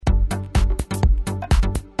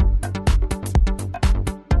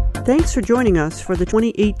Thanks for joining us for the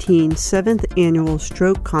 2018 7th Annual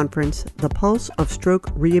Stroke Conference, The Pulse of Stroke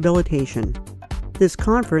Rehabilitation. This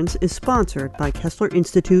conference is sponsored by Kessler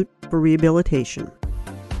Institute for Rehabilitation.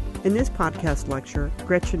 In this podcast lecture,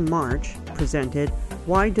 Gretchen March presented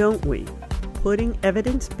Why Don't We? Putting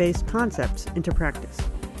Evidence-Based Concepts into Practice.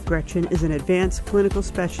 Gretchen is an advanced clinical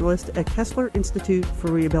specialist at Kessler Institute for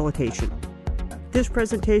Rehabilitation. This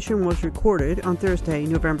presentation was recorded on Thursday,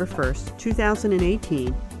 November 1st,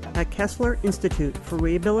 2018 at Kessler Institute for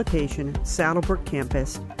Rehabilitation, Saddlebrook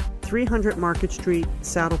Campus, 300 Market Street,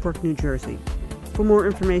 Saddlebrook, New Jersey. For more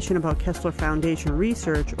information about Kessler Foundation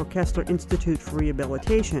research or Kessler Institute for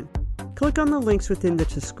Rehabilitation, click on the links within the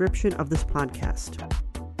description of this podcast.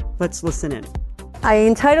 Let's listen in. I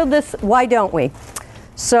entitled this, Why Don't We?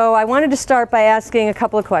 So I wanted to start by asking a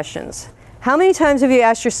couple of questions. How many times have you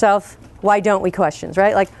asked yourself, why don't we questions,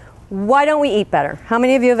 right? Like, why don't we eat better? How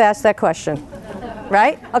many of you have asked that question?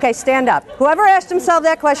 Right? Okay, stand up. Whoever asked himself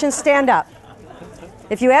that question, stand up.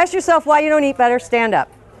 If you ask yourself why you don't eat better, stand up.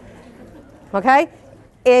 Okay?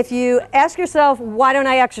 If you ask yourself, why don't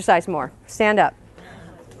I exercise more? Stand up.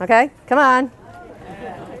 Okay? Come on.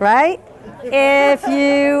 Right? If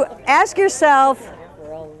you ask yourself,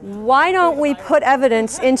 why don't we put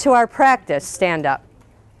evidence into our practice? Stand up.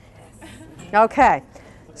 Okay.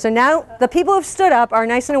 So now the people who've stood up are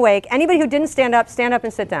nice and awake. Anybody who didn't stand up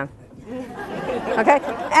and sit down. Okay?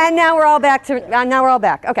 And now we're all back.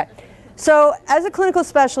 Okay. So as a clinical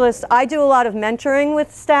specialist, I do a lot of mentoring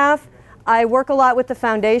with staff. I work a lot with the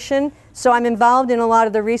foundation, so I'm involved in a lot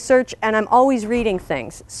of the research, and I'm always reading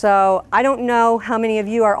things. So I don't know how many of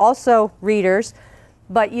you are also readers,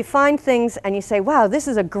 but you find things and you say, wow, this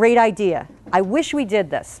is a great idea. I wish we did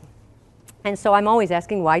this. And so I'm always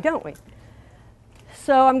asking, why don't we?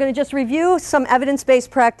 So I'm going to just review some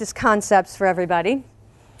evidence-based practice concepts for everybody.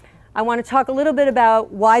 I want to talk a little bit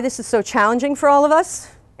about why this is so challenging for all of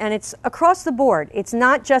us, and it's across the board. It's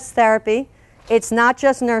not just therapy. It's not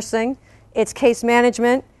just nursing. It's case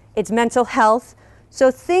management. It's mental health. So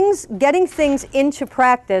getting things into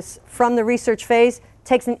practice from the research phase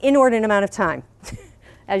takes an inordinate amount of time,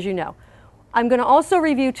 as you know. I'm going to also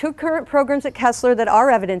review 2 current programs at Kessler that are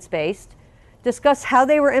evidence-based, discuss how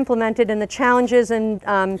they were implemented and the challenges and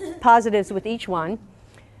positives with each one.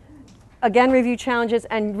 Again, review challenges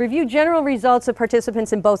and review general results of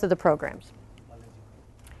participants in both of the programs.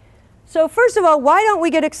 So first of all, why don't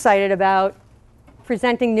we get excited about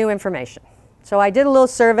presenting new information? So I did a little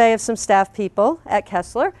survey of some staff people at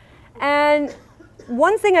Kessler, and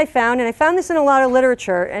one thing I found, and I found this in a lot of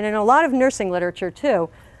literature and in a lot of nursing literature too,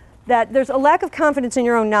 that there's a lack of confidence in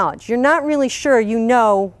your own knowledge. You're not really sure you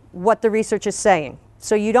know what the research is saying,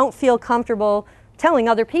 so you don't feel comfortable telling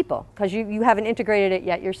other people because you haven't integrated it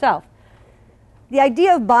yet yourself. The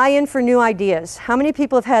idea of buy-in for new ideas. How many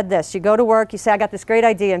people have had this? You go to work, you say, I got this great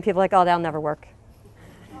idea, and people are like, oh, that'll never work.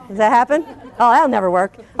 Does that happen? Oh, that'll never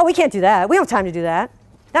work. Oh, we can't do that. We don't have time to do that.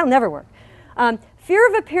 That'll never work. Fear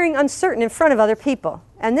of appearing uncertain in front of other people.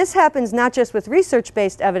 And this happens not just with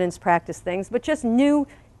research-based evidence practice things, but just new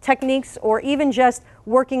techniques or even just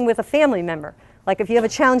working with a family member. Like if you have a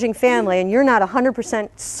challenging family and you're not 100%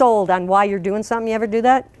 sold on why you're doing something, you ever do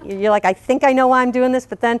that? You're like, I think I know why I'm doing this,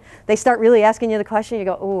 but then they start really asking you the question, you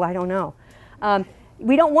go, oh, I don't know.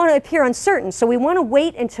 We don't want to appear uncertain, so we want to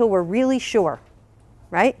wait until we're really sure,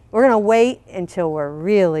 right? We're going to wait until we're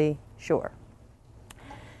really sure.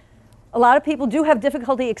 A lot of people do have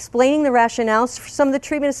difficulty explaining the rationales for some of the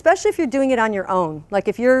treatment, especially if you're doing it on your own. Like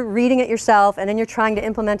if you're reading it yourself and then you're trying to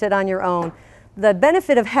implement it on your own. The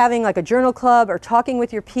benefit of having like a journal club or talking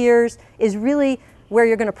with your peers is really where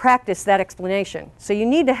you're going to practice that explanation. So you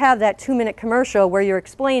need to have that 2-minute commercial where you're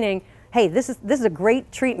explaining, hey, this is a great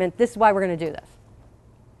treatment. This is why we're going to do this.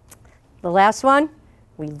 The last one,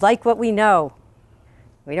 we like what we know.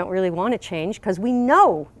 We don't really want to change because we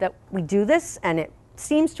know that we do this and it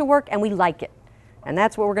seems to work and we like it. And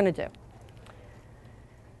that's what we're going to do.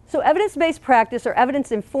 So evidence-based practice or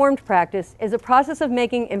evidence-informed practice is a process of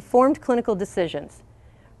making informed clinical decisions.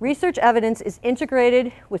 Research evidence is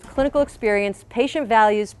integrated with clinical experience, patient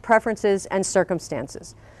values, preferences, and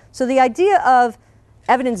circumstances. So the idea of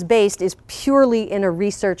evidence-based is purely in a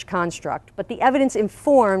research construct, but the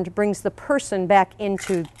evidence-informed brings the person back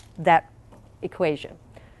into that equation.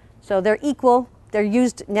 So they're equal. They're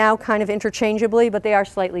used now kind of interchangeably, but they are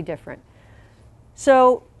slightly different.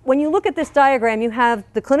 So when you look at this diagram, you have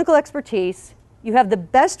the clinical expertise, you have the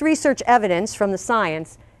best research evidence from the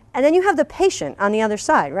science, and then you have the patient on the other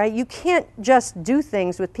side, right? You can't just do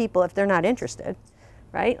things with people if they're not interested,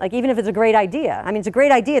 right? Like even if it's a great idea. I mean, it's a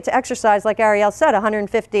great idea to exercise, like Ariel said,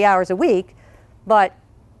 150 hours a week, but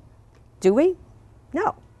do we?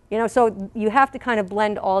 No. So you have to kind of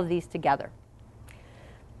blend all of these together.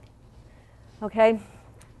 Okay?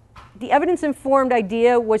 The evidence-informed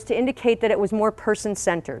idea was to indicate that it was more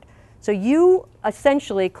person-centered. So you,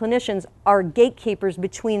 essentially, clinicians, are gatekeepers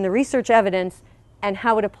between the research evidence and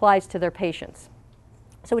how it applies to their patients.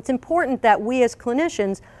 So it's important that we as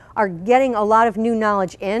clinicians are getting a lot of new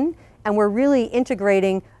knowledge in, and we're really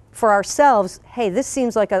integrating for ourselves, hey, this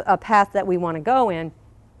seems like a path that we want to go in.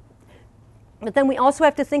 But then we also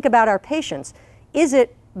have to think about our patients. Is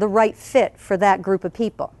it the right fit for that group of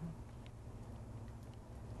people?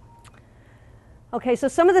 Okay, so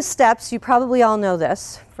some of the steps, you probably all know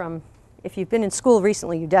this from, if you've been in school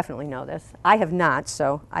recently, you definitely know this. I have not,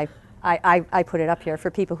 so I put it up here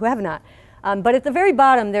for people who have not. But at the very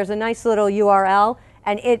bottom, there's a nice little URL,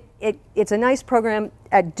 and it's a nice program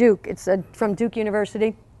at Duke. It's from Duke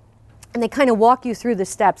University, and they kind of walk you through the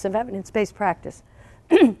steps of evidence-based practice.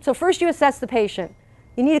 So first you assess the patient.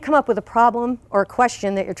 You need to come up with a problem or a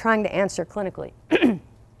question that you're trying to answer clinically.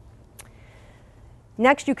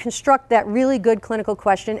 Next, you construct that really good clinical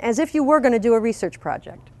question as if you were going to do a research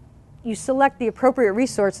project. You select the appropriate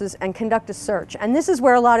resources and conduct a search. And this is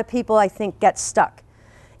where a lot of people, I think, get stuck,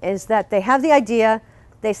 is that they have the idea,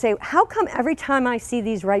 they say, how come every time I see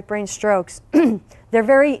these right brain strokes,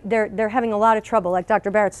 they're having a lot of trouble, like Dr.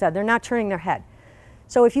 Barrett said, they're not turning their head.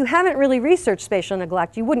 So if you haven't really researched spatial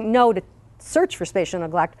neglect, you wouldn't know to search for spatial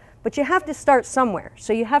neglect, but you have to start somewhere.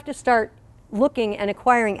 So you have to start looking and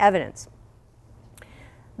acquiring evidence.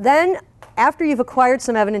 Then, after you've acquired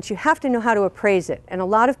some evidence, you have to know how to appraise it. And a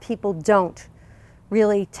lot of people don't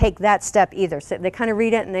really take that step either. So they kind of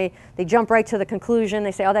read it and they jump right to the conclusion.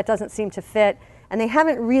 They say, oh, that doesn't seem to fit. And they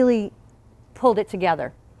haven't really pulled it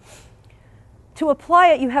together. To apply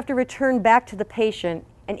it, you have to return back to the patient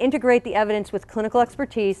and integrate the evidence with clinical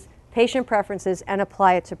expertise, patient preferences, and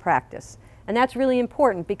apply it to practice. And that's really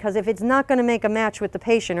important, because if it's not going to make a match with the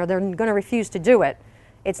patient, or they're going to refuse to do it,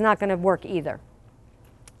 it's not going to work either.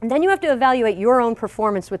 And then you have to evaluate your own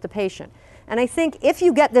performance with the patient. And I think if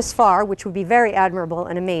you get this far, which would be very admirable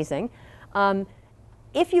and amazing,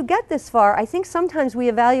 if you get this far, I think sometimes we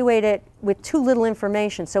evaluate it with too little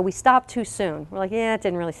information, so we stop too soon. We're like, yeah, it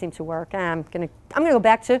didn't really seem to work. I'm gonna go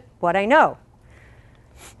back to what I know.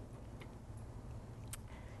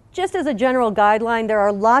 Just as a general guideline, there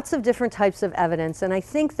are lots of different types of evidence, and I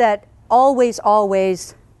think that always,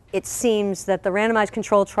 it seems that the randomized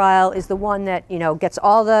control trial is the one that, gets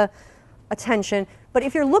all the attention. But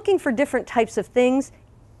if you're looking for different types of things,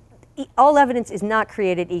 all evidence is not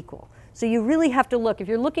created equal. So you really have to look. If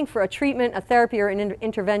you're looking for a treatment, a therapy, or an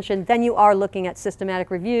intervention, then you are looking at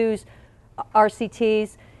systematic reviews,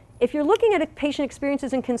 RCTs. If you're looking at patient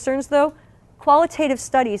experiences and concerns, though, qualitative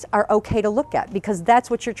studies are okay to look at, because that's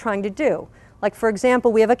what you're trying to do. Like, for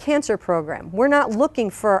example, we have a cancer program. We're not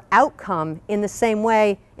looking for outcome in the same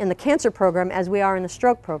way in the cancer program as we are in the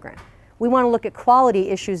stroke program. We want to look at quality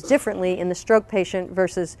issues differently in the stroke patient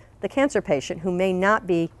versus the cancer patient, who may not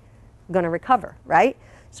be going to recover, right?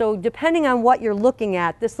 So depending on what you're looking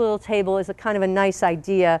at, this little table is a kind of a nice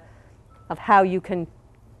idea of how you can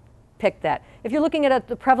pick that. If you're looking at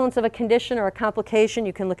the prevalence of a condition or a complication,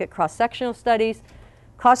 you can look at cross-sectional studies.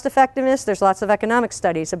 Cost effectiveness, there's lots of economic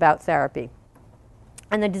studies about therapy.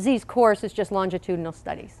 And the disease course is just longitudinal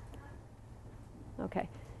studies. Okay.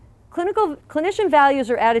 Clinician values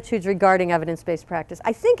or attitudes regarding evidence-based practice.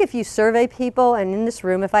 I think if you survey people, and in this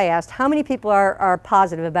room, if I asked how many people are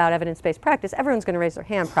positive about evidence-based practice, everyone's going to raise their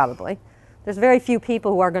hand probably. There's very few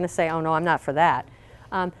people who are going to say, oh no, I'm not for that.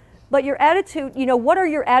 But your attitude, what are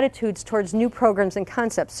your attitudes towards new programs and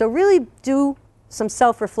concepts? So really do some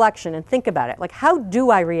self-reflection and think about it. Like, how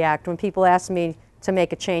do I react when people ask me to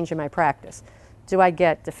make a change in my practice? Do I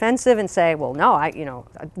get defensive and say, well, no,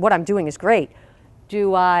 what I'm doing is great?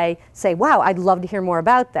 Do I say, wow, I'd love to hear more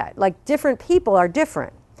about that? Like, different people are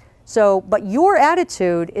different. So, but your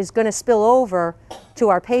attitude is going to spill over to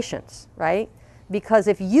our patients, right? Because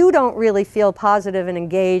if you don't really feel positive and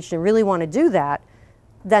engaged and really want to do that,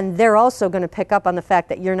 then they're also going to pick up on the fact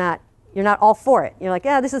that you're not all for it. You're like,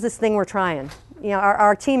 yeah, this is this thing we're trying.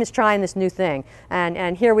 Our team is trying this new thing,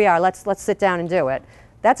 and here we are. Let's sit down and do it.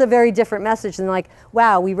 That's a very different message than like,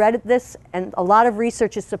 wow, we read this, and a lot of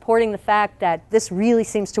research is supporting the fact that this really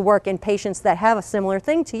seems to work in patients that have a similar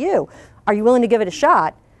thing to you. Are you willing to give it a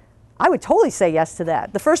shot? I would totally say yes to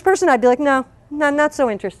that. The first person, I'd be like, no, not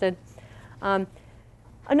so interested.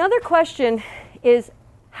 Another question is,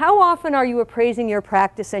 how often are you appraising your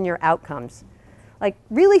practice and your outcomes? Like,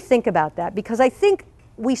 really think about that, because I think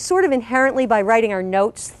we sort of inherently, by writing our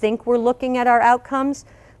notes, think we're looking at our outcomes,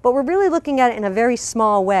 but we're really looking at it in a very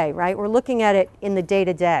small way, right? We're looking at it in the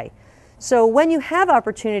day-to-day. So when you have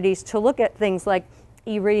opportunities to look at things like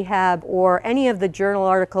e-rehab or any of the journal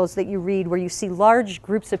articles that you read where you see large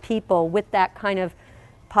groups of people with that kind of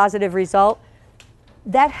positive result,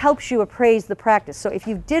 that helps you appraise the practice. So if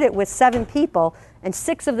you did it with 7 people and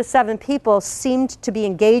 6 of the 7 people seemed to be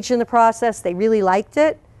engaged in the process, they really liked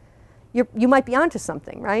it, you might be onto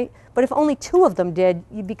something, right? But if only 2 of them did,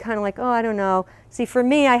 you'd be kind of like, oh, I don't know. See, for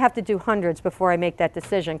me, I have to do hundreds before I make that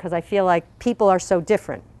decision because I feel like people are so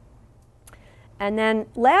different. And then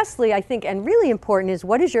lastly, I think, and really important, is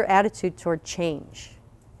what is your attitude toward change?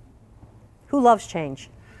 Who loves change?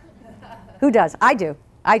 Who does? I do.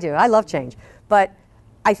 I love change. But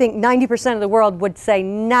I think 90% of the world would say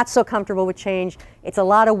not so comfortable with change. It's a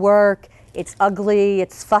lot of work. It's ugly.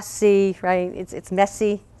 It's fussy, right? It's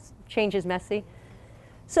messy. Change is messy.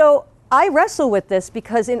 So I wrestle with this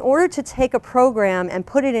because in order to take a program and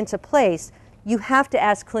put it into place, you have to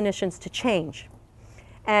ask clinicians to change.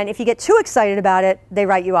 And if you get too excited about it, they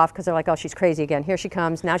write you off because they're like, oh, she's crazy again. Here she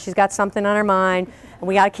comes. Now she's got something on her mind, and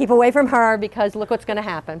we got to keep away from her because look what's going to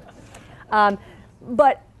happen.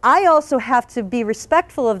 But I also have to be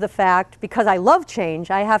respectful of the fact, because I love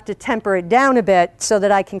change, I have to temper it down a bit so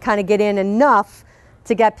that I can kind of get in enough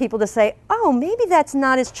to get people to say, oh, maybe that's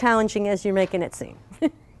not as challenging as you're making it seem.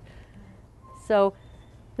 So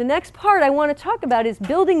the next part I want to talk about is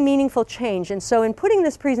building meaningful change. And so in putting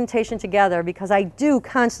this presentation together, because I do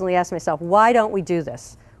constantly ask myself, why don't we do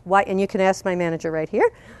this? Why? And you can ask my manager right here.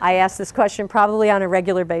 I ask this question probably on a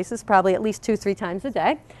regular basis, probably at least 2-3 times a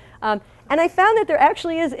day. And I found that there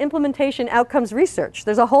actually is implementation outcomes research.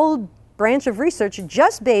 There's a whole branch of research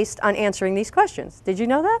just based on answering these questions. Did you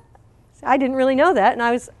know that? I didn't really know that, and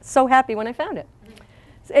I was so happy when I found it.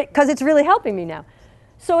 Because it's really helping me now.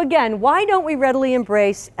 So again, why don't we readily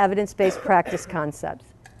embrace evidence-based practice concepts?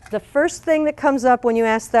 The first thing that comes up when you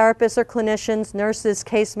ask therapists or clinicians, nurses,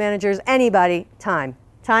 case managers, anybody, time.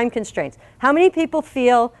 Time constraints. How many people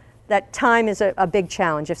feel that time is a big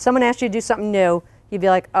challenge? If someone asked you to do something new, you'd be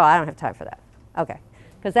like, oh, I don't have time for that. Okay,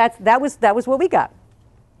 because that was what we got.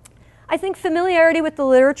 I think familiarity with the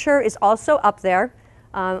literature is also up there.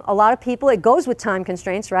 A lot of people, it goes with time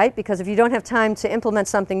constraints, right? Because if you don't have time to implement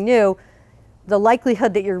something new, the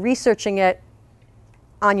likelihood that you're researching it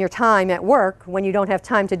on your time at work when you don't have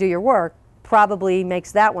time to do your work probably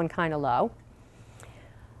makes that one kind of low.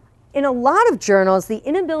 In a lot of journals, the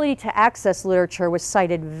inability to access literature was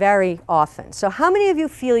cited very often. So how many of you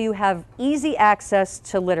feel you have easy access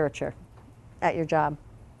to literature at your job?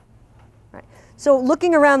 Right. So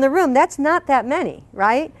looking around the room, that's not that many,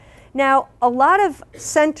 right? Now, a lot of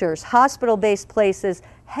centers, hospital-based places,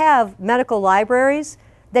 have medical libraries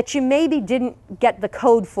that you maybe didn't get the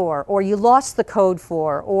code for, or you lost the code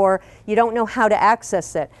for, or you don't know how to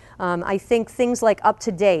access it. I think things like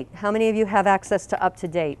UpToDate. How many of you have access to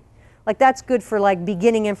UpToDate? Like that's good for like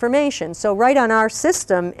beginning information. So right on our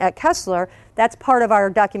system at Kessler, that's part of our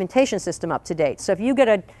documentation system, UpToDate. So if you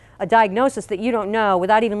get a diagnosis that you don't know,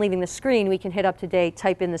 without even leaving the screen, we can hit UpToDate,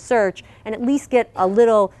 type in the search, and at least get a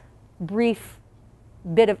little brief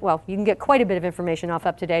bit of, well, you can get quite a bit of information off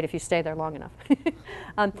UpToDate if you stay there long enough.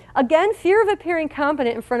 Again, fear of appearing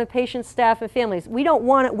competent in front of patients, staff, and families. We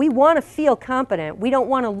want to feel competent. We don't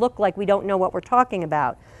want to look like we don't know what we're talking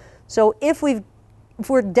about. So if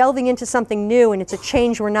we're delving into something new and it's a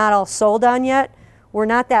change we're not all sold on yet, we're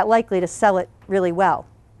not that likely to sell it really well.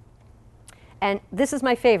 And this is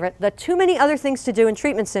my favorite, the too many other things to do in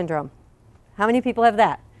treatment syndrome. How many people have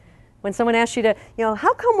that? When someone asks you to,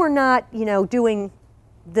 how come we're not, doing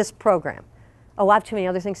this program? Oh, I have too many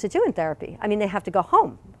other things to do in therapy. I mean, they have to go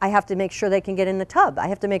home. I have to make sure they can get in the tub. I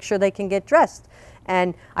have to make sure they can get dressed.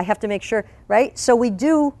 And I have to make sure, right? So we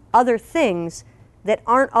do other things that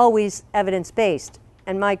aren't always evidence-based.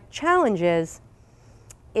 And my challenge is,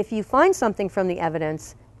 if you find something from the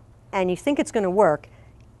evidence and you think it's going to work,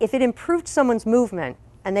 if it improved someone's movement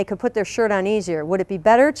and they could put their shirt on easier, would it be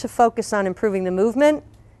better to focus on improving the movement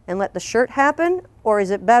and let the shirt happen? Or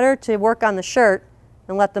is it better to work on the shirt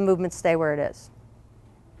and let the movement stay where it is?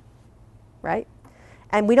 Right?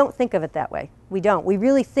 And we don't think of it that way. We don't. We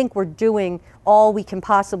really think we're doing all we can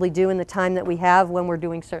possibly do in the time that we have when we're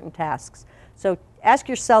doing certain tasks. So ask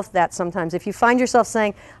yourself that sometimes. If you find yourself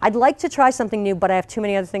saying, I'd like to try something new, but I have too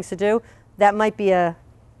many other things to do, that might be a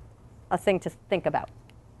thing to think about.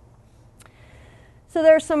 So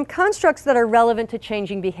there are some constructs that are relevant to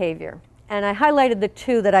changing behavior. And I highlighted the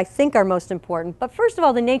 2 that I think are most important. But first of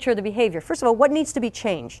all, the nature of the behavior. First of all, what needs to be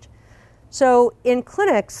changed? So in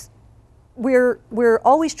clinics, we're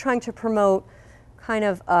always trying to promote kind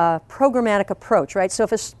of a programmatic approach, right? So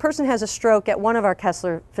if a person has a stroke at one of our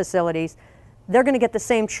Kessler facilities, they're going to get the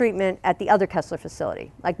same treatment at the other Kessler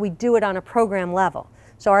facility. Like, we do it on a program level.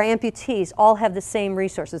 So our amputees all have the same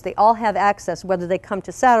resources. They all have access, whether they come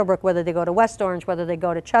to Saddlebrook, whether they go to West Orange, whether they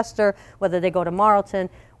go to Chester, whether they go to Marlton.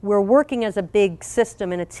 We're working as a big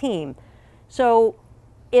system and a team. So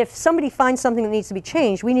if somebody finds something that needs to be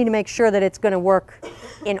changed, we need to make sure that it's going to work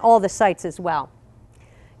in all the sites as well.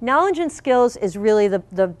 Knowledge and skills is really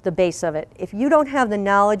the base of it. If you don't have the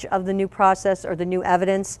knowledge of the new process or the new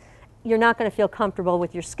evidence, you're not going to feel comfortable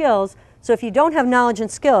with your skills. So if you don't have knowledge and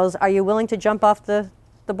skills, are you willing to jump off the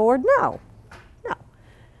board? No. No.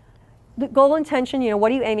 The goal, intention,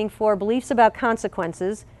 what are you aiming for? Beliefs about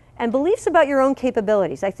consequences, and beliefs about your own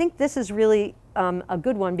capabilities. I think this is really a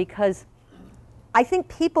good one, because I think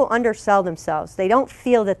people undersell themselves. They don't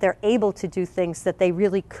feel that they're able to do things that they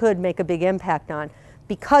really could make a big impact on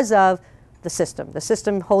because of the system. The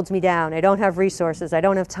system holds me down. I don't have resources. I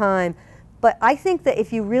don't have time. But I think that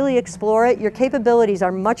if you really explore it, your capabilities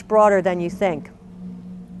are much broader than you think.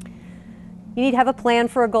 You need to have a plan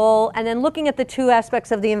for a goal, and then looking at the two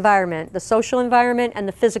aspects of the environment, the social environment and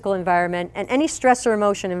the physical environment, and any stress or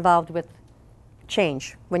emotion involved with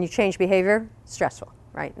change. When you change behavior, it's stressful,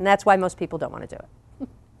 right? And that's why most people don't want to do it.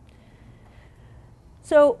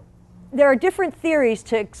 So there are different theories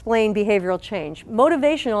to explain behavioral change.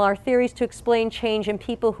 Motivational are theories to explain change in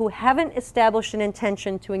people who haven't established an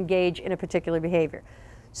intention to engage in a particular behavior.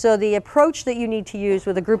 So the approach that you need to use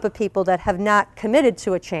with a group of people that have not committed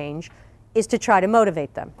to a change is to try to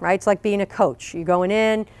motivate them, right? It's like being a coach. You're going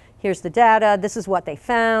in, here's the data, this is what they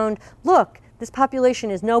found. Look, this population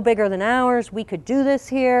is no bigger than ours. We could do this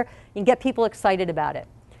here. You can get people excited about it.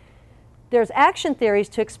 There's action theories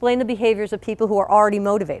to explain the behaviors of people who are already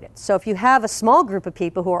motivated. So if you have a small group of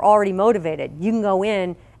people who are already motivated, you can go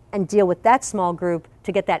in and deal with that small group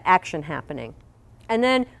to get that action happening. And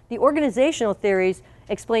then the organizational theories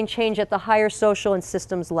explain change at the higher social and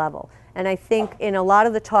systems level. And I think in a lot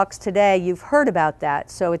of the talks today, you've heard about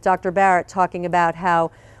that. So with Dr. Barrett talking about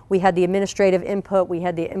how we had the administrative input, we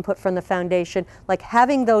had the input from the foundation, like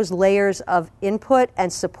having those layers of input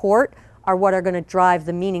and support are what are going to drive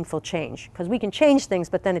the meaningful change. Because we can change things,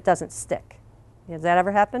 but then it doesn't stick. Has that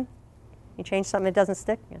ever happened? You change something, it doesn't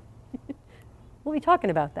stick? Yeah. We'll be talking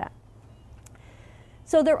about that.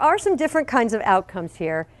 So there are some different kinds of outcomes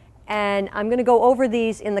here. And I'm going to go over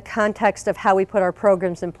these in the context of how we put our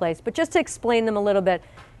programs in place. But just to explain them a little bit,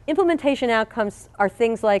 implementation outcomes are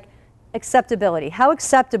things like acceptability. How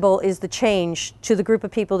acceptable is the change to the group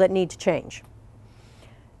of people that need to change?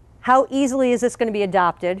 How easily is this going to be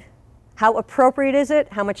adopted? How appropriate is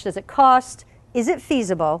it? How much does it cost? Is it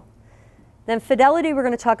feasible? Then fidelity we're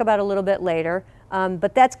going to talk about a little bit later.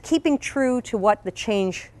 But that's keeping true to what the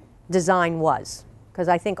change design was. Because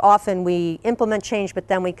I think often we implement change, but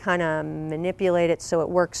then we kind of manipulate it so it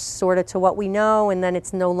works sort of to what we know, and then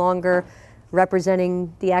it's no longer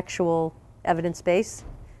representing the actual evidence base,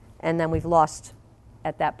 and then we've lost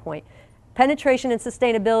at that point. Penetration and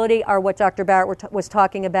sustainability are what Dr. Barrett was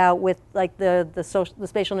talking about with like the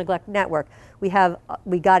spatial neglect network. We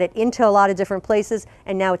got it into a lot of different places,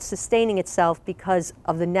 and now it's sustaining itself because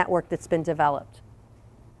of the network that's been developed.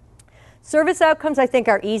 Service outcomes, I think,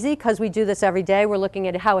 are easy because we do this every day. We're looking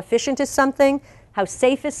at how efficient is something, how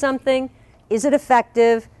safe is something, is it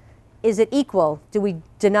effective, is it equal? Do we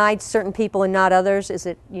deny certain people and not others? Is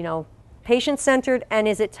it, patient-centered, and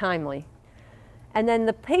is it timely? And then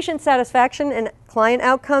the patient satisfaction and client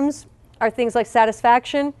outcomes are things like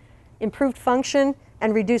satisfaction, improved function,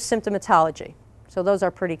 and reduced symptomatology. So those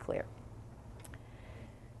are pretty clear.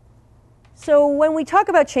 So when we talk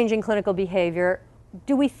about changing clinical behavior,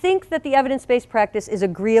 do we think that the evidence-based practice is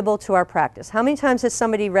agreeable to our practice? How many times has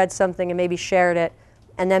somebody read something and maybe shared it,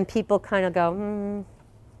 and then people kind of go,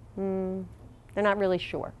 they're not really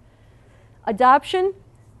sure? Adoption,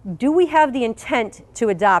 do we have the intent to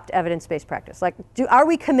adopt evidence-based practice? Like, are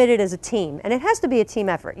we committed as a team? And it has to be a team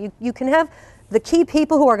effort. You can have the key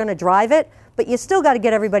people who are going to drive it, but you still got to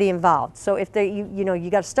get everybody involved. So if you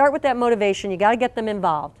got to start with that motivation, you got to get them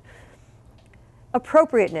involved.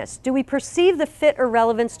 Appropriateness. Do we perceive the fit or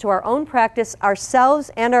relevance to our own practice,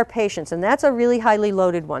 ourselves, and our patients? And that's a really highly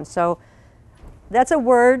loaded one. So that's a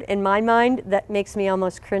word in my mind that makes me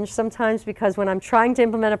almost cringe sometimes, because when I'm trying to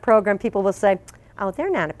implement a program, people will say, oh,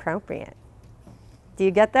 they're not appropriate. Do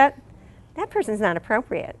you get that? That person's not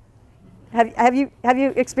appropriate. Have you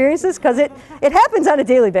experienced this? Because it happens on a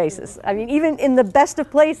daily basis. I mean, even in the best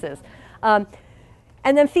of places. And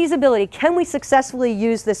then feasibility. Can we successfully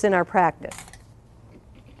use this in our practice?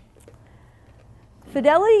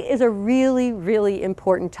 Fidelity is a really, really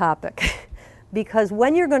important topic because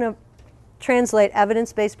when you're going to translate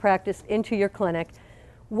evidence-based practice into your clinic,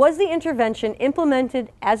 Was the intervention implemented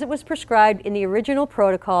as it was prescribed in the original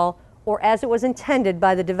protocol or as it was intended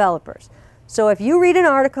by the developers? So if you read an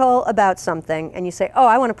article about something and you say, oh,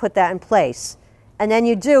 I want to put that in place, and then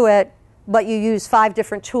you do it, but you use 5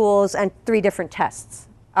 different tools and 3 different tests,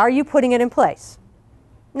 are you putting it in place?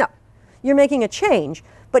 No. You're making a change,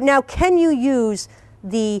 but now can you use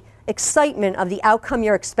the excitement of the outcome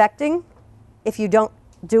you're expecting if you don't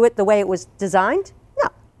do it the way it was designed? No.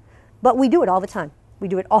 But we do it all the time. We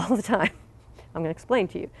do it all the time. I'm going to explain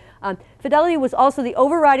to you. Fidelity was also the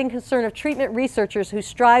overriding concern of treatment researchers who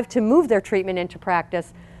strive to move their treatment into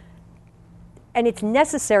practice, and it's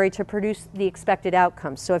necessary to produce the expected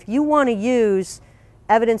outcomes. So if you want to use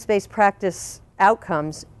evidence-based practice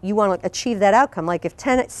outcomes, you want to achieve that outcome. Like if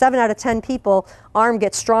 7 out of 10 people arm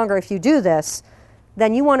gets stronger if you do this,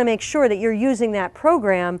 then you want to make sure that you're using that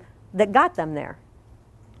program that got them there.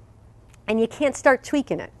 And you can't start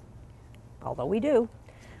tweaking it, although we do.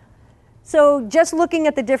 So just looking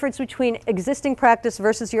at the difference between existing practice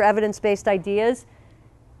versus your evidence-based ideas,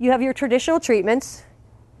 you have your traditional treatments.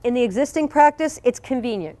 In the existing practice, it's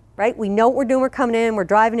convenient, right? We know what we're doing. We're coming in, we're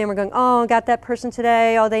driving in, we're going, oh, I got that person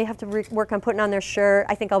today. Oh, they have to work on putting on their shirt.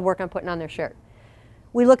 I think I'll work on putting on their shirt.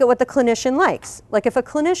 We look at what the clinician likes. Like if a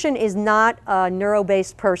clinician is not a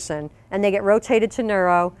neuro-based person and they get rotated to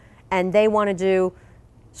neuro and they want to do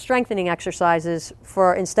strengthening exercises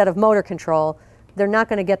for instead of motor control, they're not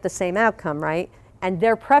going to get the same outcome, right? And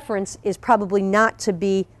their preference is probably not to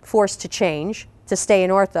be forced to change, to stay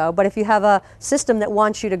in ortho. But if you have a system that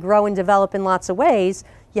wants you to grow and develop in lots of ways,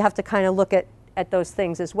 you have to kind of look at those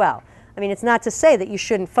things as well. I mean, it's not to say that you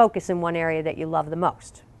shouldn't focus in one area that you love the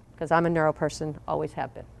most, because I'm a neuro person, always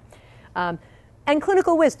have been. And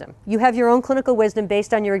clinical wisdom. You have your own clinical wisdom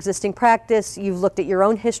based on your existing practice. You've looked at your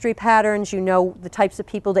own history patterns. You know the types of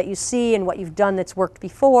people that you see and what you've done that's worked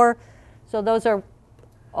before. So those are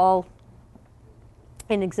all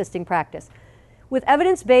in existing practice. With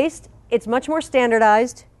evidence-based, it's much more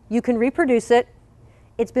standardized. You can reproduce it.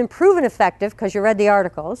 It's been proven effective because you read the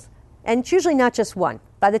articles. And it's usually not just one.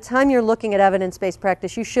 By the time you're looking at evidence-based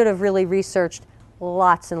practice, you should have really researched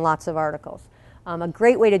lots and lots of articles. A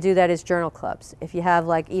great way to do that is journal clubs. If you have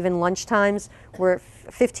like even lunch times where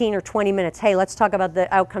 15 or 20 minutes, hey, let's talk about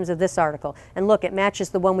the outcomes of this article. And look, it matches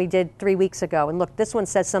the one we did 3 weeks ago. And look, this one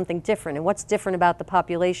says something different. And what's different about the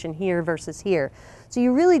population here versus here? So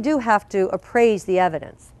you really do have to appraise the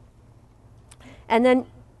evidence. And then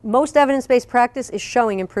most evidence-based practice is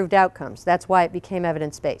showing improved outcomes. That's why it became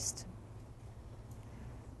evidence-based.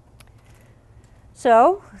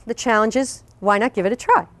 So the challenge is, why not give it a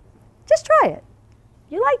try? Just try it.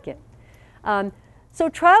 You like it. So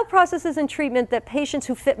trial processes and treatment that patients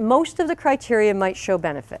who fit most of the criteria might show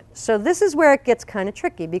benefit. So this is where it gets kind of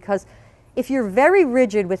tricky, because if you're very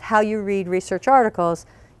rigid with how you read research articles,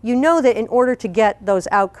 you know that in order to get those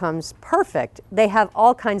outcomes perfect, they have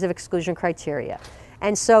all kinds of exclusion criteria.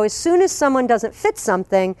 And so as soon as someone doesn't fit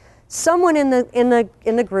something, someone in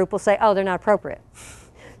the group will say, oh, they're not appropriate.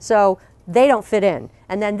 So they don't fit in.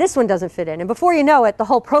 And then this one doesn't fit in. And before you know it, the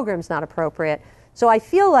whole program's not appropriate. So I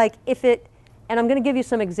feel like and I'm going to give you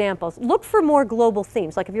some examples, look for more global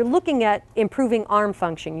themes. Like if you're looking at improving arm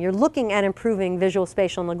function, you're looking at improving visual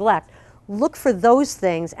spatial neglect, look for those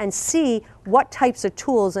things and see what types of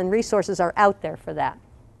tools and resources are out there for that.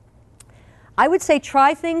 I would say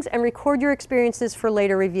try things and record your experiences for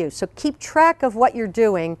later review. So keep track of what you're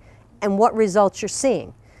doing and what results you're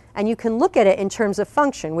seeing. And you can look at it in terms of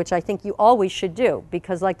function, which I think you always should do,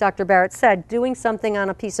 because like Dr. Barrett said, doing something on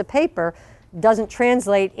a piece of paper doesn't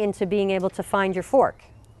translate into being able to find your fork.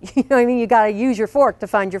 You know what I mean? You got to use your fork to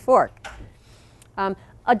find your fork.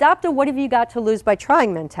 Adopt a what have you got to lose by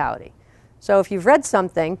trying mentality. So if you've read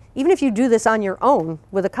something, even if you do this on your own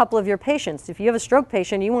with a couple of your patients, if you have a stroke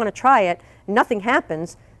patient and you want to try it, nothing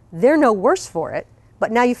happens, they're no worse for it.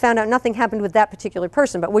 But now you found out nothing happened with that particular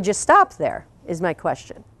person. But would you stop there, is my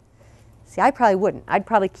question. See, I probably wouldn't. I'd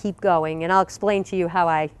probably keep going, and I'll explain to you how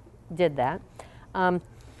I did that.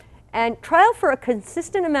 And trial for a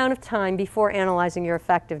consistent amount of time before analyzing your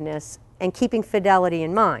effectiveness and keeping fidelity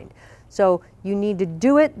in mind. So you need to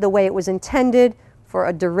do it the way it was intended for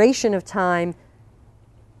a duration of time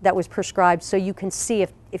that was prescribed so you can see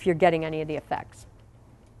if you're getting any of the effects.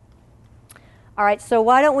 All right, so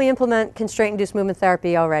why don't we implement constraint-induced movement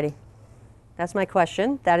therapy already? That's my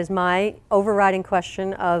question. That is my overriding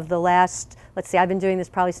question of the last, let's see, I've been doing this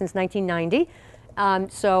probably since 1990.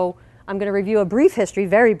 So I'm going to review a brief history,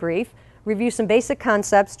 very brief, review some basic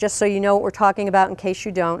concepts just so you know what we're talking about in case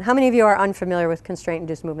you don't. How many of you are unfamiliar with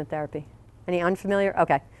constraint-induced movement therapy? Any unfamiliar?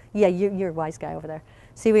 Okay. Yeah, you're a wise guy over there.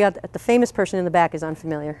 See, we got the famous person in the back is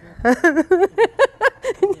unfamiliar.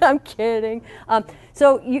 I'm kidding.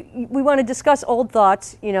 So we want to discuss old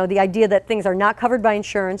thoughts, the idea that things are not covered by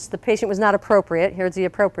insurance, the patient was not appropriate, here's the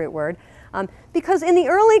appropriate word, because in the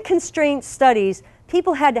early constraint studies,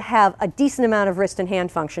 people had to have a decent amount of wrist and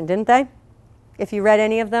hand function, didn't they? If you read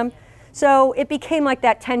any of them. So it became like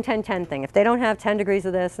that 10-10-10 thing. If they don't have 10 degrees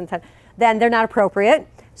of this and 10, then they're not appropriate,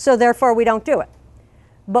 so therefore we don't do it.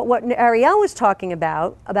 But what Ariel was talking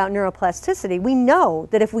about neuroplasticity, we know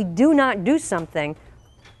that if we do not do something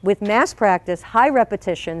with mass practice, high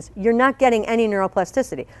repetitions, you're not getting any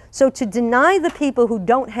neuroplasticity. So to deny the people who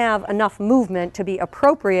don't have enough movement to be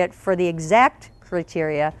appropriate for the exact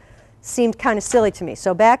criteria seemed kind of silly to me.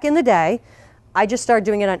 So back in the day, I just started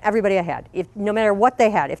doing it on everybody I had. No matter what they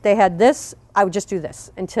had. If they had this, I would just do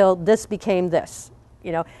this until this became this.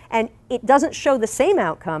 And it doesn't show the same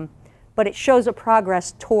outcome, but it shows a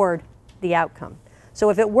progress toward the outcome. So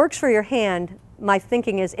if it works for your hand, my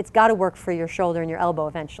thinking is it's got to work for your shoulder and your elbow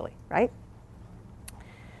eventually, right?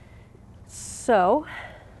 So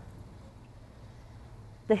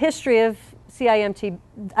the history of CIMT,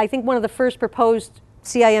 I think one of the first proposed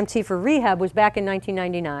CIMT for rehab was back in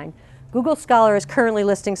 1999. Google Scholar is currently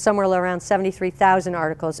listing somewhere around 73,000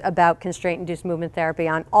 articles about constraint-induced movement therapy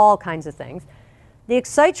on all kinds of things. The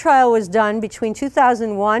EXCITE trial was done between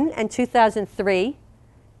 2001 and 2003.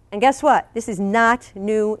 And guess what? This is not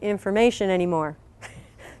new information anymore.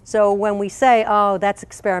 So when we say, oh, that's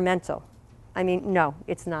experimental, I mean, no,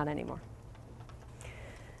 it's not anymore.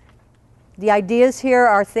 The ideas here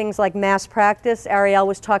are things like mass practice. Ariel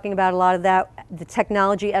was talking about a lot of that. The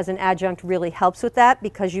technology as an adjunct really helps with that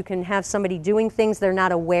because you can have somebody doing things they're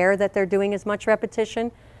not aware that they're doing as much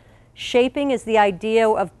repetition. Shaping is the idea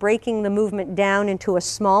of breaking the movement down into a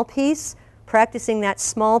small piece, practicing that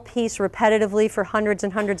small piece repetitively for hundreds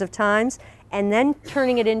and hundreds of times, and then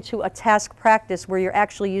turning it into a task practice where you're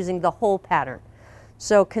actually using the whole pattern.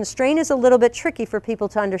 So constraint is a little bit tricky for people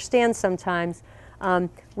to understand sometimes.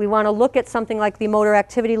 We want to look at something like the motor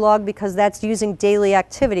activity log because that's using daily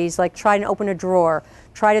activities like try to open a drawer,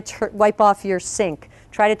 try to wipe off your sink,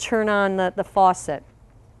 try to turn on the faucet.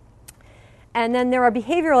 And then there are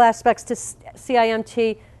behavioral aspects to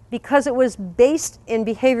CIMT because it was based in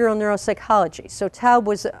behavioral neuropsychology. So Taub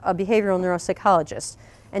was a behavioral neuropsychologist.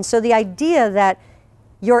 And so the idea that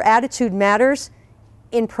your attitude matters,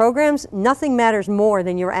 in programs, nothing matters more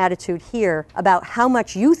than your attitude here about how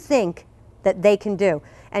much you think that they can do.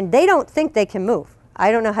 And they don't think they can move.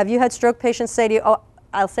 I don't know, have you had stroke patients say to you, oh,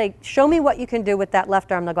 I'll say, show me what you can do with that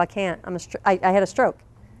left arm. They'll go, I can't, I had a stroke.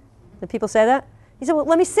 Do people say that? He said, well,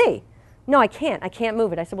 let me see. No, I can't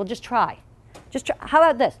move it. I said, well, just try. How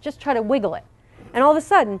about this? Just try to wiggle it. And all of a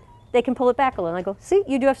sudden, they can pull it back a little. And I go, see,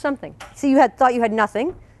 you do have something. See, you thought you had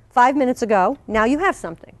nothing 5 minutes ago. Now you have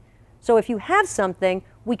something. So if you have something,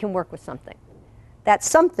 we can work with something. That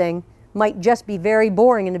something might just be very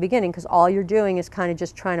boring in the beginning because all you're doing is kind of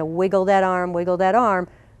just trying to wiggle that arm,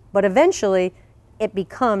 but eventually it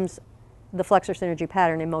becomes the flexor synergy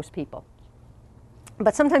pattern in most people.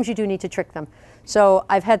 But sometimes you do need to trick them. So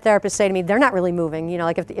I've had therapists say to me, they're not really moving.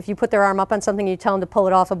 Like if you put their arm up on something, you tell them to pull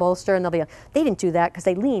it off a bolster, and they'll be like, they didn't do that because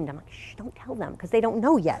they leaned. I'm like, shh, don't tell them because they don't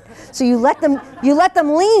know yet. So you let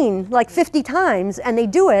them lean like 50 times, and they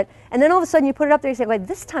do it, and then all of a sudden you put it up there, you say, well,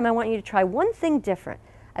 this time I want you to try one thing different.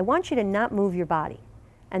 I want you to not move your body.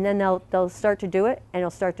 And then they'll start to do it, and it'll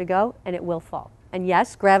start to go, and it will fall. And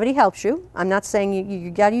yes, gravity helps you. I'm not saying you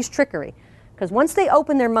got to use trickery. Because once they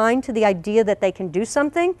open their mind to the idea that they can do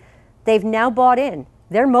something, they've now bought in.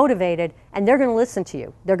 They're motivated, and they're going to listen to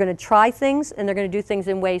you. They're going to try things, and they're going to do things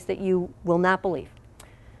in ways that you will not believe.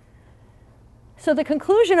 So the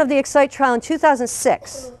conclusion of the EXCITE trial in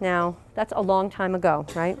 2006, now that's a long time ago,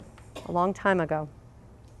 right? A long time ago,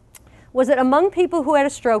 was that among people who had a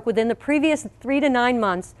stroke within the previous 3 to 9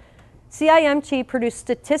 months, CIMT produced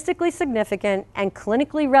statistically significant and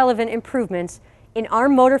clinically relevant improvements in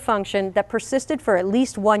arm motor function that persisted for at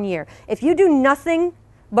least 1 year. If you do nothing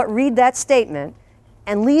but read that statement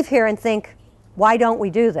and leave here and think, why don't we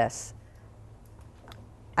do this?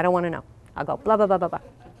 I don't want to know. I'll go blah, blah, blah, blah, blah.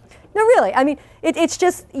 No, really, I mean, it's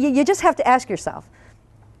just, you just have to ask yourself.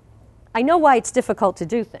 I know why it's difficult to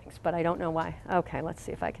do things, but I don't know why. Okay, let's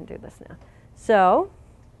see if I can do this now. So,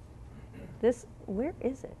 this, where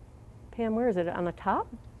is it? Pam, where is it? On the top?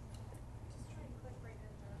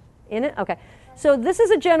 In it? Okay. So this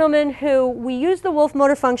is a gentleman who we used the Wolf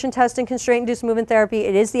Motor Function Test in constraint-induced movement therapy.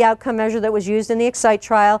 It is the outcome measure that was used in the EXCITE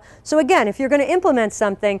trial. So again, if you're going to implement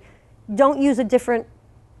something, don't use a different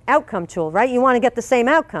outcome tool, right? You want to get the same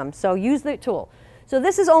outcome, so use the tool. So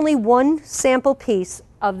this is only one sample piece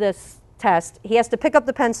of this test. He has to pick up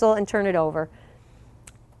the pencil and turn it over.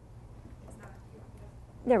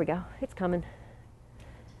 there we go, it's coming.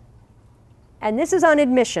 And this is on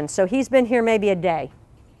admission, so he's been here maybe a day.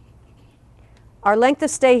 Our length of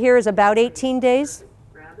stay here is about 18 days.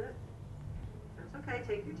 Grab it. That's okay,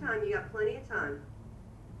 take your time, you got plenty of time.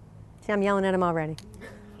 See, I'm yelling at him already.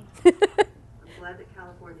 I'm glad that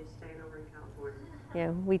California's staying over in California. Yeah,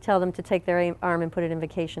 we tell them to take their arm and put it in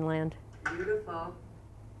vacation land. Beautiful.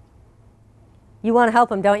 You want to help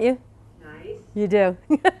them, don't you? Nice. You do.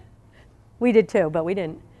 We did too, but we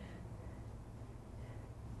didn't.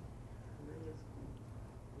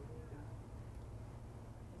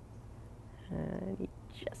 And he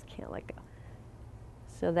just can't let go.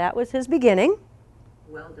 So that was his beginning.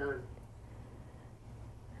 Well done.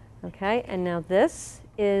 Okay, and now this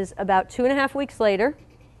is about 2.5 weeks later.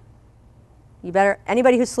 You better,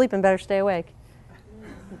 anybody who's sleeping better stay awake,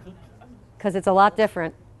 because it's a lot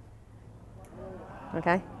different.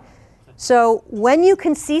 Okay? So when you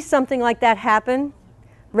can see something like that happen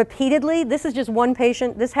repeatedly, this is just one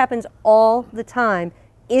patient, this happens all the time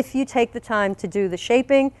if you take the time to do the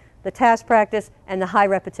shaping, the task practice, and the high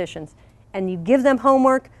repetitions. And you give them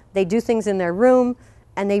homework, they do things in their room,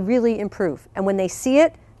 and they really improve. And when they see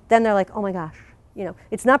it, then they're like, oh my gosh, you know,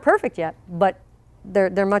 it's not perfect yet, but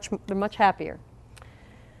they're much happier.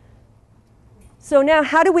 So now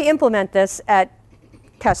how do we implement this at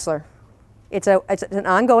Kessler? It's an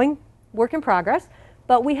ongoing work in progress,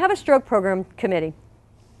 but we have a stroke program committee,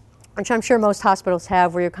 which I'm sure most hospitals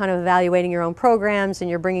have, where you're kind of evaluating your own programs and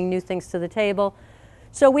you're bringing new things to the table.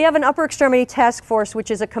 So we have an upper extremity task force,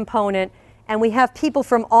 which is a component, and we have people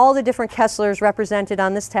from all the different Kesslers represented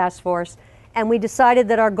on this task force, and we decided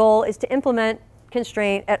that our goal is to implement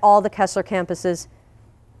constraint at all the Kessler campuses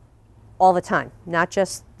all the time, not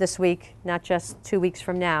just this week, not just 2 weeks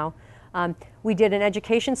from now. We did an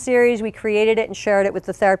education series, we created it and shared it with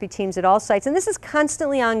the therapy teams at all sites, and this is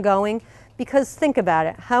constantly ongoing, because think about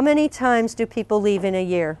it, how many times do people leave in a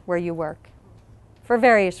year where you work? For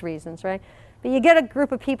various reasons, right? But you get a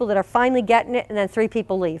group of people that are finally getting it, and then 3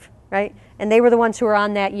 people leave, right? And they were the ones who were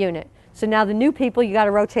on that unit. So now the new people, you got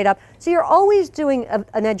to rotate up. So you're always doing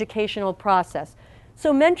an educational process.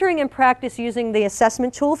 So mentoring and practice using the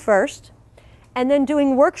assessment tool first, and then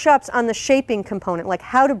doing workshops on the shaping component, like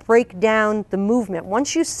how to break down the movement.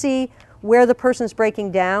 Once you see where the person's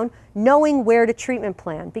breaking down, knowing where to treatment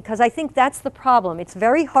plan, because I think that's the problem. It's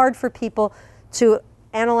very hard for people to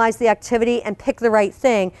analyze the activity and pick the right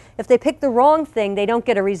thing. If they pick the wrong thing, they don't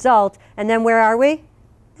get a result, and then where are we?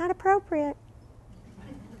 Not appropriate.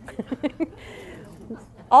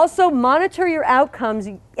 Also, monitor your outcomes,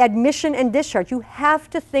 admission and discharge. You have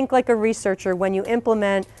to think like a researcher when you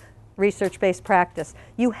implement research-based practice.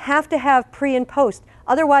 You have to have pre and post.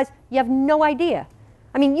 Otherwise, you have no idea.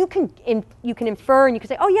 I mean, you can infer and you can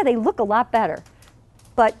say, oh yeah, they look a lot better.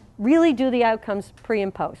 But really do the outcomes pre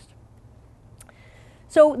and post.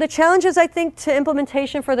 So the challenges, I think, to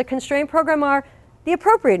implementation for the constraint program are the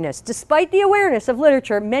appropriateness. Despite the awareness of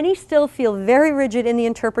literature, many still feel very rigid in the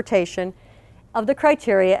interpretation of the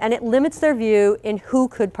criteria, and it limits their view in who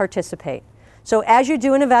could participate. So as you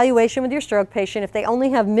do an evaluation with your stroke patient, if they only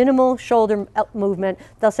have minimal shoulder movement,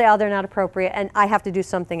 they'll say, oh, they're not appropriate, and I have to do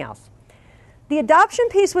something else. The adoption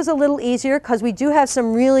piece was a little easier because we do have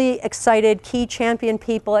some really excited key champion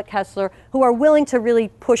people at Kessler who are willing to really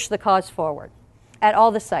push the cause forward at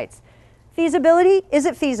all the sites. Feasibility, is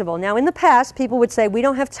it feasible? Now in the past, people would say, we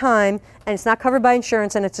don't have time, and it's not covered by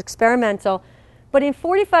insurance, and it's experimental. But in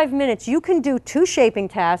 45 minutes, you can do 2 shaping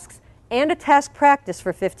tasks and a task practice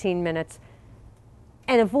for 15 minutes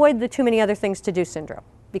and avoid the too many other things to do syndrome.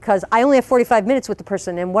 Because I only have 45 minutes with the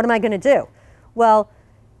person, and what am I going to do? Well,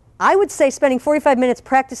 I would say spending 45 minutes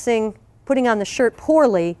practicing putting on the shirt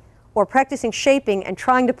poorly or practicing shaping and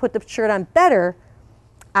trying to put the shirt on better,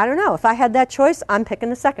 I don't know. If I had that choice, I'm picking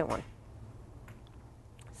the second one.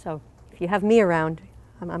 So if you have me around,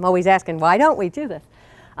 I'm always asking, why don't we do this?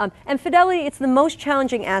 And fidelity, it's the most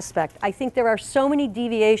challenging aspect. I think there are so many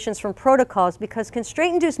deviations from protocols because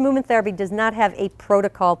constraint-induced movement therapy does not have a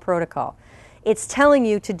protocol. It's telling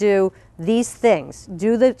you to do these things,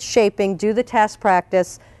 do the shaping, do the task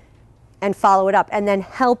practice, and follow it up, and then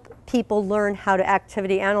help people learn how to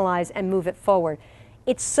activity analyze and move it forward.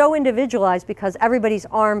 It's so individualized because everybody's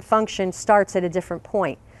arm function starts at a different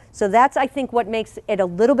point. So that's, I think, what makes it a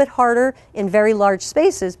little bit harder in very large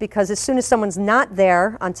spaces, because as soon as someone's not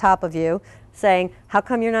there on top of you saying, how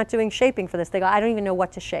come you're not doing shaping for this? They go, I don't even know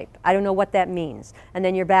what to shape. I don't know what that means. And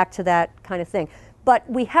then you're back to that kind of thing. But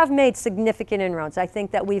we have made significant inroads. I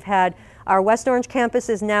think that we've had our West Orange campus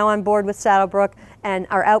is now on board with Saddlebrook, and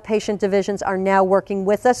our outpatient divisions are now working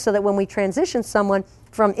with us so that when we transition someone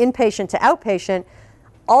from inpatient to outpatient,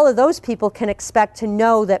 all of those people can expect to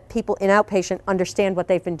know that people in outpatient understand what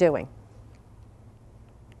they've been doing.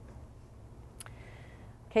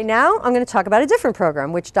 Okay, now I'm going to talk about a different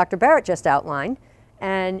program, which Dr. Barrett just outlined,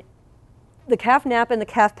 and the CAF-NAP and the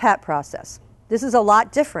CAF-PAT process. This is a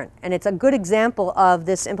lot different, and it's a good example of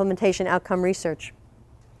this implementation outcome research.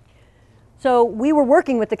 So we were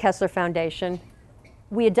working with the Kessler Foundation.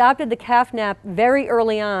 We adopted the CAF-NAP very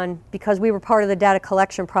early on because we were part of the data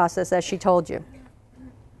collection process, as she told you.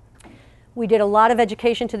 We did a lot of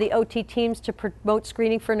education to the OT teams to promote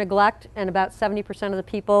screening for neglect, and about 70% of the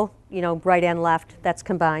people, right and left, that's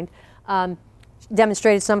combined,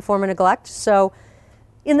 demonstrated some form of neglect. So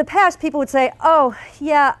in the past, people would say, oh,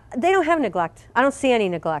 yeah, they don't have neglect. I don't see any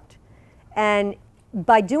neglect. And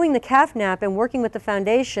by doing the CAF-NAP and working with the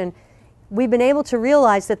foundation, we've been able to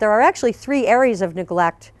realize that there are actually 3 areas of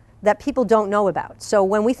neglect that people don't know about. So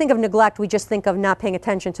when we think of neglect, we just think of not paying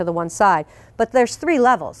attention to the one side. But there's 3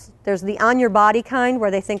 levels. There's the on your body kind,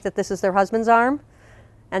 where they think that this is their husband's arm,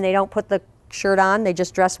 and they don't put the shirt on, they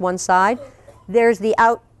just dress one side. There's the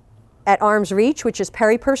out at arm's reach, which is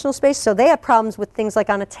peripersonal space. So they have problems with things like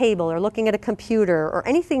on a table or looking at a computer or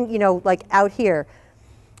anything, like out here.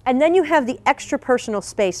 And then you have the extrapersonal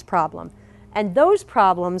space problem. And those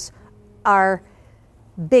problems are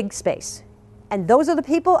big space. And those are the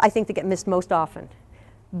people I think that get missed most often.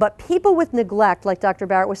 But people with neglect, like Dr.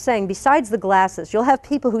 Barrett was saying, besides the glasses, you'll have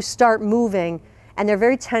people who start moving and they're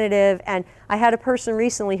very tentative. And I had a person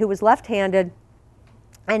recently who was left-handed,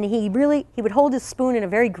 and he would hold his spoon in a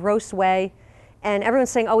very gross way. And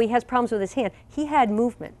everyone's saying, oh, he has problems with his hand. He had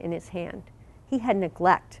movement in his hand. He had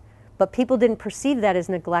neglect. But people didn't perceive that as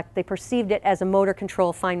neglect. They perceived it as a motor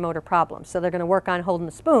control, fine motor problem. So they're going to work on holding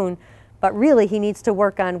the spoon. But really, he needs to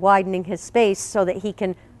work on widening his space so that he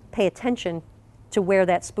can pay attention to where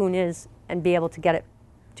that spoon is and be able to get it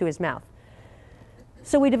to his mouth.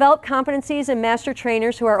 So we develop competencies and master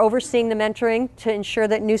trainers who are overseeing the mentoring to ensure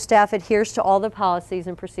that new staff adheres to all the policies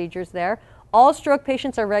and procedures there. All stroke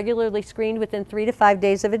patients are regularly screened within 3 to 5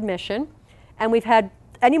 days of admission. And we've had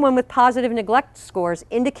anyone with positive neglect scores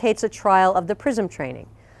indicates a trial of the PRISM training.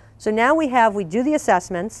 So now we do the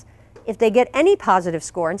assessments. If they get any positive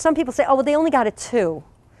score, and some people say, oh, well, they only got a 2.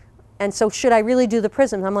 And so should I really do the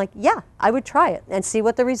PRISM? I'm like, yeah, I would try it and see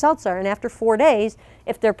what the results are. And after 4 days,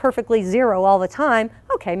 if they're perfectly 0 all the time,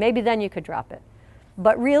 okay, maybe then you could drop it.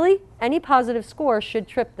 But really, any positive score should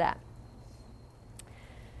trip that.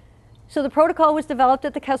 So the protocol was developed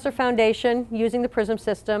at the Kessler Foundation using the PRISM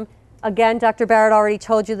system. Again, Dr. Barrett already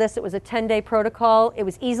told you this. It was a 10-day protocol. It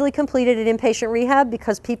was easily completed at inpatient rehab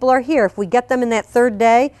because people are here. If we get them in that 3rd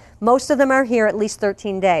day, most of them are here at least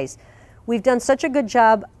 13 days. We've done such a good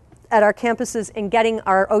job at our campuses in getting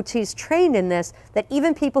our OTs trained in this that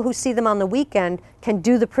even people who see them on the weekend can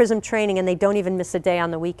do the PRISM training and they don't even miss a day on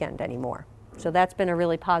the weekend anymore. So that's been a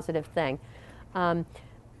really positive thing.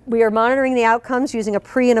 We are monitoring the outcomes using a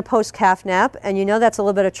pre and a post CAF-NAP, and you know that's a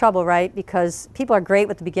little bit of trouble, right? Because people are great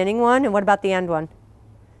with the beginning one, and what about the end one?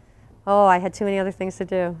 Oh, I had too many other things to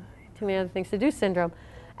do. Too many other things to do syndrome.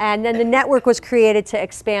 And then the network was created to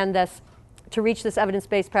expand this, to reach this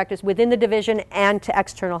evidence-based practice within the division and to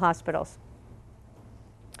external hospitals.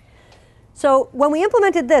 So when we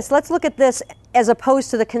implemented this, let's look at this as opposed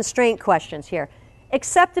to the constraint questions here.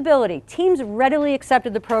 Acceptability. Teams readily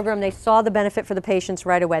accepted the program. They saw the benefit for the patients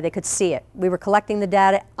right away. They could see it. We were collecting the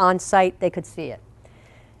data on site. They could see it.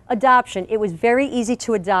 Adoption. It was very easy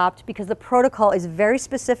to adopt because the protocol is very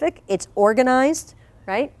specific. It's organized,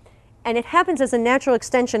 right? And it happens as a natural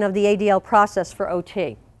extension of the ADL process for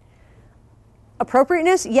OT.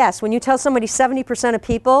 Appropriateness, yes. When you tell somebody 70% of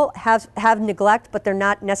people have neglect, but they're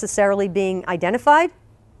not necessarily being identified,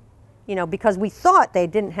 because we thought they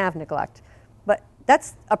didn't have neglect. But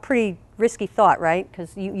that's a pretty risky thought, right?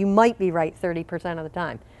 Because you might be right 30% of the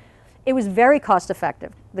time. It was very cost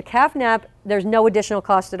effective. The CAF-NAP, there's no additional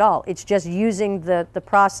cost at all. It's just using the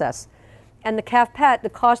process. And the CAF-PAT, the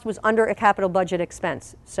cost was under a capital budget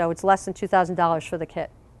expense. So it's less than $2,000 for the kit.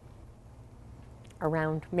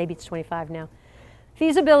 Around, maybe it's 25 now.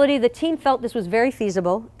 Feasibility, the team felt this was very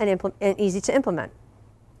feasible and easy to implement.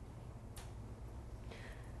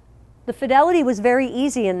 The fidelity was very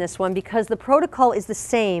easy in this one because the protocol is the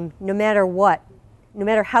same no matter what. No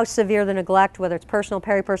matter how severe the neglect, whether it's personal,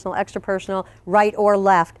 peripersonal, extrapersonal, right or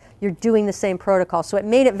left, you're doing the same protocol. So it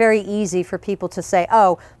made it very easy for people to say,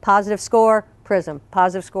 oh, positive score, PRISM,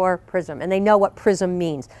 positive score, PRISM. And they know what PRISM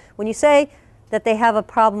means. When you say that they have a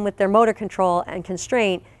problem with their motor control and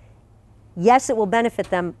constraint, yes, it will benefit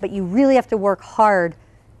them, but you really have to work hard,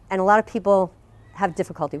 and a lot of people have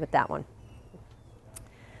difficulty with that one.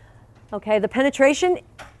 Okay, the penetration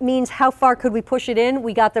means how far could we push it in.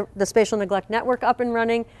 We got the spatial neglect network up and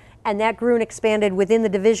running, and that grew and expanded within the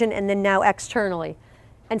division and then now externally.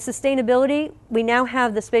 And sustainability, we now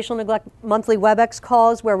have the spatial neglect monthly WebEx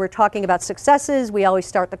calls where we're talking about successes. We always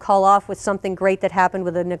start the call off with something great that happened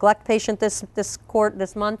with a neglect patient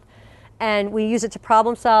this month. And we use it to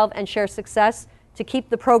problem solve and share success to keep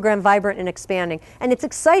the program vibrant and expanding. And it's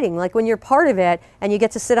exciting, like when you're part of it and you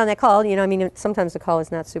get to sit on that call, you know, I mean, sometimes the call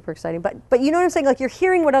is not super exciting, but you know what I'm saying? Like you're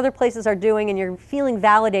hearing what other places are doing and you're feeling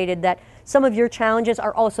validated that some of your challenges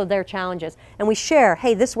are also their challenges. And we share,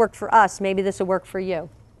 hey, this worked for us, maybe this will work for you.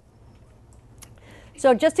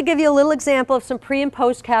 So just to give you a little example of some pre and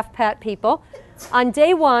post CAF-PAT people, on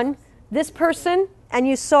day one, this person, and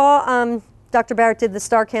you saw Dr. Barrett did the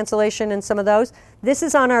star cancellation and some of those. This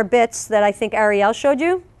is on our bits that I think Ariel showed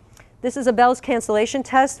you. This is a Bell's cancellation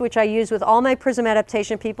test, which I use with all my PRISM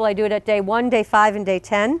adaptation people. I do it at day 1, day 5, and day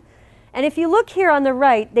 10. And if you look here on the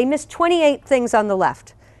right, they missed 28 things on the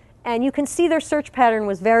left. And you can see their search pattern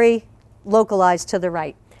was very localized to the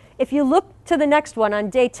right. If you look to the next one on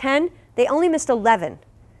day 10, they only missed 11.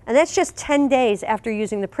 And that's just 10 days after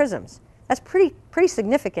using the PRISMs. That's pretty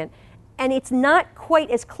significant. And it's not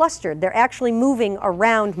quite as clustered. They're actually moving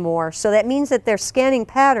around more. So that means that their scanning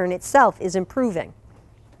pattern itself is improving.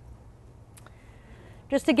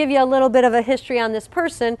 Just to give you a little bit of a history on this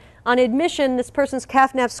person, on admission, this person's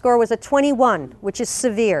CAF-NAF score was a 21, which is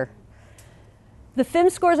severe. The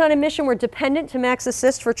FIM scores on admission were dependent to max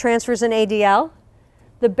assist for transfers in ADL.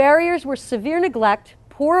 The barriers were severe neglect,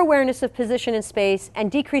 poor awareness of position and space,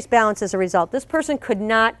 and decreased balance as a result. This person could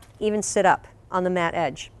not even sit up on the mat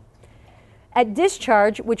edge. At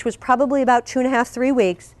discharge, which was probably about 2.5, 3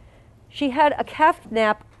 weeks, she had a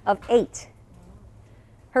CAF-NAP of 8.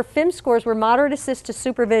 Her FIM scores were moderate assist to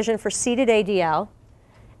supervision for seated ADL,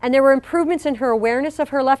 and there were improvements in her awareness of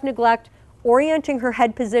her left neglect, orienting her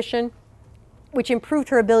head position, which improved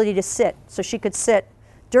her ability to sit, so she could sit.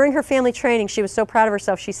 During her family training, she was so proud of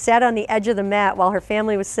herself, she sat on the edge of the mat while her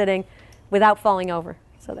family was sitting without falling over.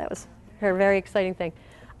 So that was her very exciting thing.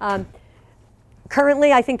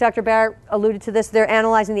 Currently, I think Dr. Barrett alluded to this, they're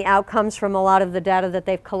analyzing the outcomes from a lot of the data that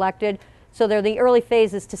they've collected. So they're the early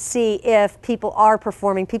phases to see if people are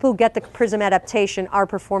performing, people who get the PRISM adaptation are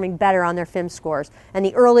performing better on their FIM scores. And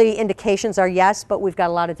the early indications are yes, but we've got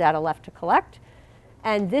a lot of data left to collect.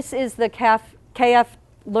 And this is the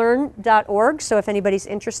kflearn.org, so if anybody's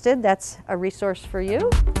interested, that's a resource for you.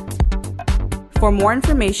 For more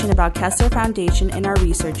information about Kessler Foundation and our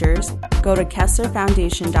researchers, go to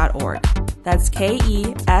kesslerfoundation.org. That's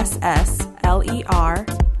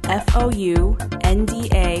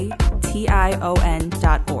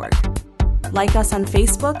KESSLERFOUNDATION.org. Like us on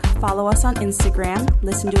Facebook, follow us on Instagram,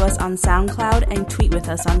 listen to us on SoundCloud, and tweet with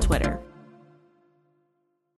us on Twitter.